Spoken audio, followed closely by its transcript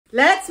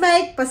Let's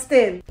make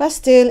pastil.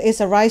 Pastil is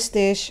a rice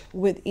dish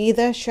with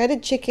either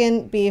shredded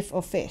chicken, beef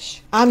or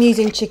fish. I'm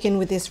using chicken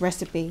with this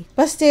recipe.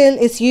 Pastil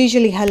is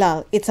usually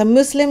halal. It's a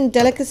Muslim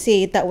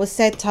delicacy that was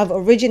said to have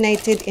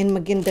originated in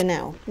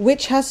Maguindanao,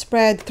 which has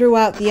spread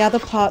throughout the other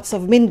parts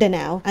of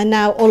Mindanao and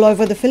now all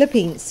over the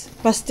Philippines.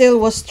 Pastil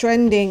was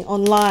trending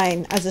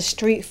online as a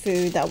street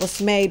food that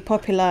was made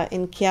popular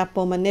in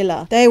Quiapo,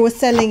 Manila. They were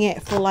selling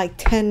it for like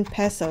 10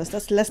 pesos.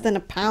 That's less than a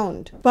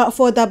pound. But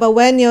for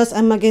Dabawenyos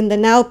and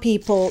Maguindanao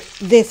people,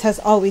 this has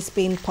always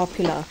been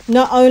popular.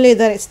 Not only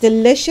that it's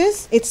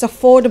delicious, it's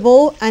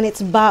affordable and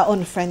it's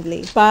Baon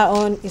friendly.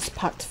 Baon is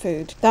packed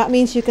food. That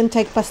means you can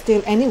take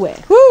pastil anywhere.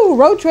 Woo!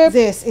 Road trip!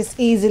 This is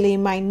easily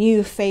my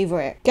new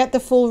favorite. Get the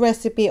full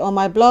recipe on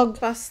my blog.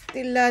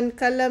 Pastilan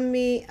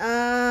kalami.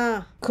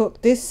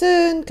 Cook this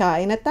soon.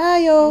 Kain na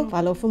tayo.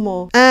 Follow for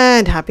more.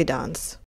 And happy dance.